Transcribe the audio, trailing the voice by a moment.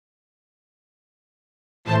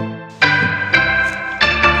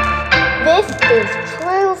This is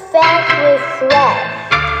True Facts with Fred.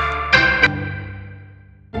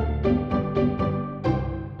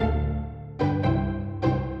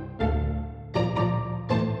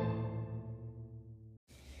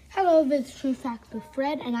 Hello, this is True Facts with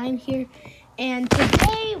Fred, and I'm here. And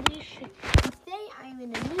today I'm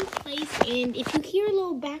in a new place. And if you hear a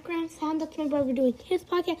little background sound, that's my brother doing his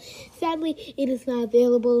podcast. Sadly, it is not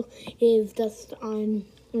available. It is just on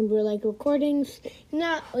recordings.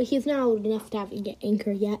 He's not old enough to have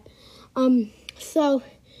Anchor yet. So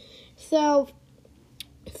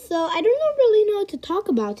I don't really know what to talk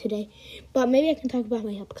about today, but maybe I can talk about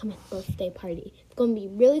my upcoming birthday party. It's going to be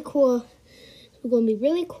really cool.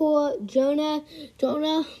 Jonah,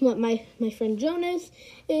 my friend Jonas,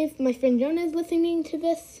 if my friend Jonah is listening to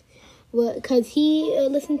this, because he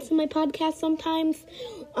listens to my podcast sometimes,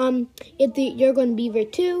 you're going to be there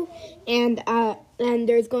too, and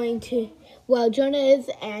there's going to, Jonah is,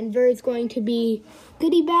 and there's going to be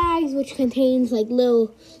goodie bags, which contains like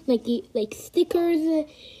little, like stickers,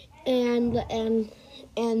 and the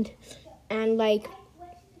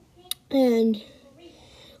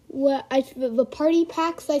party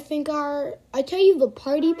packs, I think I tell you the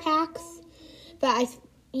party packs I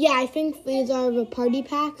think these are the party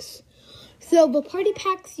packs. So the party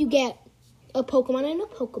packs, you get a Pokemon and a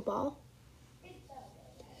Pokeball,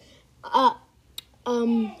 a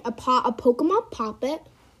Pokemon Poppet,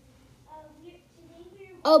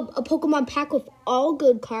 a Pokemon pack with all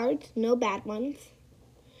good cards, no bad ones.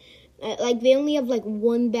 They only have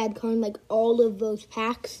one bad card in all of those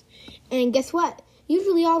packs. And guess what?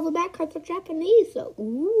 Usually all the bad cards are Japanese, so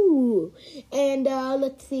ooh. And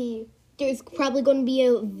let's see. There's probably going to be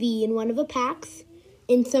a V in one of the packs.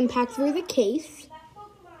 In some packs there's a case.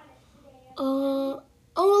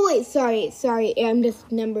 Sorry. I'm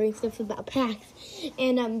just numbering stuff about packs.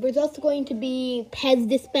 And there's also going to be Pez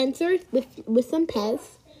dispensers with some Pez.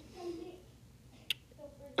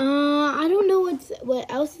 I don't know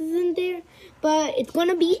what else is in there, but it's going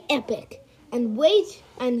to be epic. And wait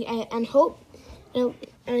and hope.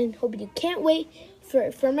 And hope you can't wait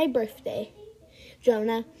for my birthday,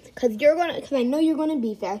 Jonah, because I know you're gonna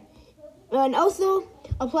be there. And also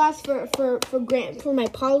applause for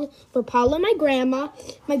Paula, my grandma.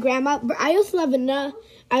 But I also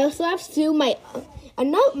have Sue, my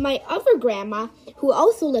other grandma, who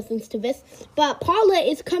also listens to this. But Paula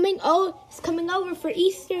is coming over for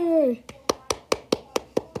Easter.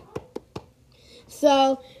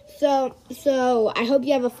 So I hope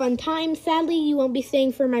you have a fun time. Sadly, you won't be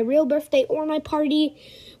staying for my real birthday or my party,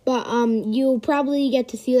 but you'll probably get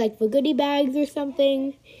to see the goodie bags or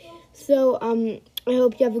something. So I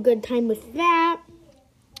hope you have a good time with that.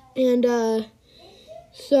 And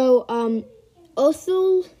also I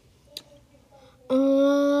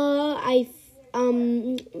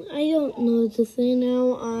don't know what to say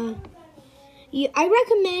now. I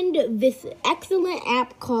recommend this excellent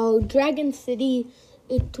app called Dragon City.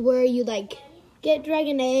 It's where you get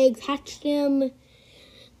dragon eggs, hatch them,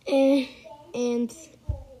 and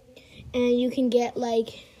you can get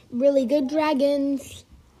really good dragons,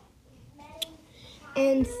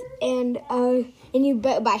 and you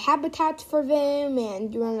buy habitats for them,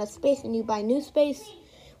 and you run out of space and you buy new space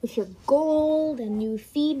with your gold, and you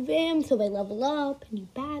feed them so they level up and you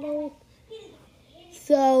battle.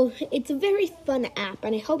 So it's a very fun app,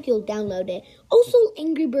 and I hope you'll download it. Also,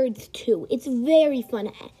 Angry Birds 2. It's a very fun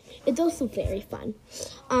app. It's also very fun.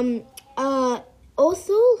 I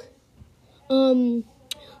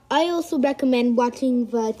also recommend watching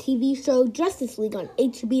the TV show Justice League on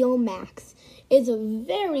HBO Max. It's a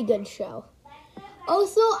very good show.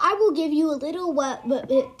 Also, I will give you a little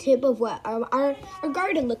tip of what our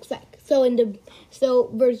garden looks like. So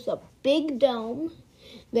there's a big dome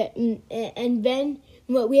and then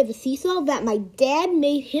we have a seesaw that my dad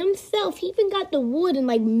made himself. He even got the wood and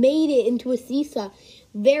made it into a seesaw.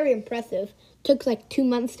 Very impressive. Took 2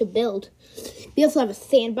 months to build. We also have a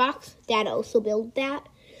sandbox. Dad also built that.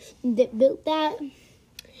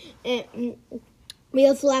 And we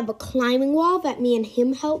also have a climbing wall that me and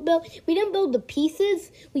him helped build. We didn't build the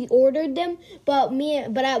pieces. We ordered them, but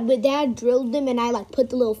Dad drilled them, and I put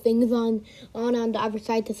the little things on the other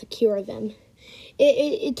side to secure them.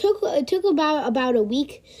 It took about a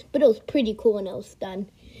week, but it was pretty cool when it was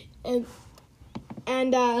done. And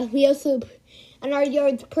we also, and our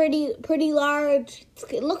yard's pretty large.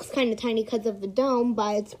 It looks kind of tiny because of the dome,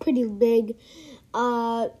 but it's pretty big.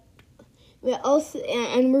 We also,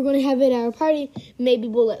 and we're gonna have it at our party. Maybe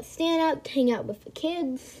we'll let Stan out, hang out with the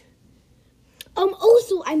kids.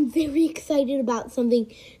 Also, I'm very excited about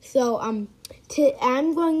something. So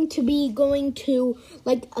I'm going to be going to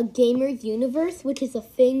like a gamer's universe, which is a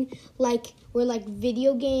thing like where like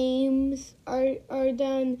video games are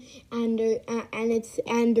done, and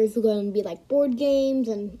there's going to be like board games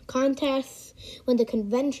and contests when the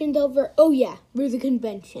convention's over. Oh yeah, there's a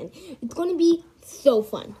convention. It's going to be so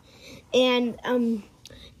fun, and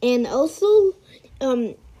also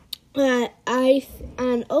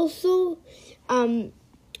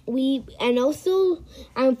we're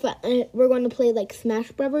going to play like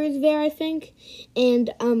Smash Brothers there, I think, and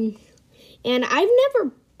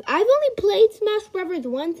I've only played Smash Brothers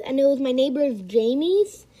once, and it was my neighbor's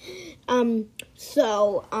Jamie's, and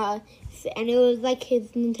it was like his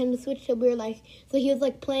Nintendo Switch, so he was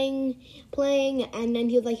like playing, and then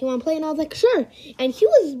he was like, "You want to play?" And I was like, "Sure." And he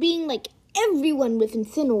was being like everyone with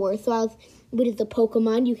Incineroar, which is a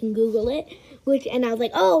Pokemon, you can Google it, and I was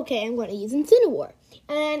like, "Oh, okay, I'm going to use Incineroar."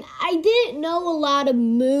 And I didn't know a lot of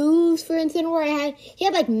moves for Incineroar. He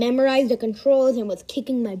had like memorized the controls and was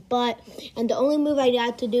kicking my butt. And the only move I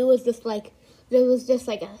got to do was just like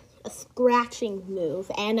a scratching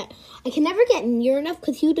move. And I can never get near enough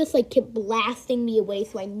because he would just like keep blasting me away,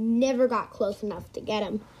 so I never got close enough to get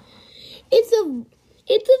him. It was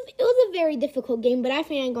a very difficult game, but I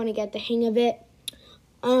think I'm going to get the hang of it.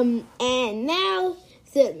 And now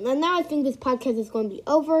I think this podcast is going to be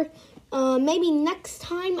over. Maybe next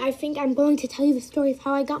time, I think I'm going to tell you the story of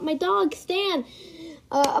how I got my dog, Stan.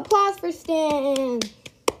 Applause for Stan.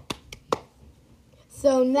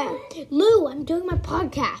 So now, Lou, I'm doing my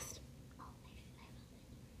podcast.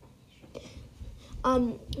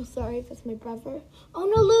 Sorry, that's my brother.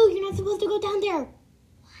 Oh no, Lou, you're not supposed to go down there.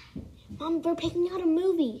 Mom, we're picking out a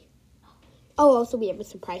movie. Oh, also we have a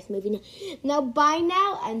surprise movie. Now, bye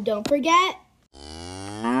now, and don't forget.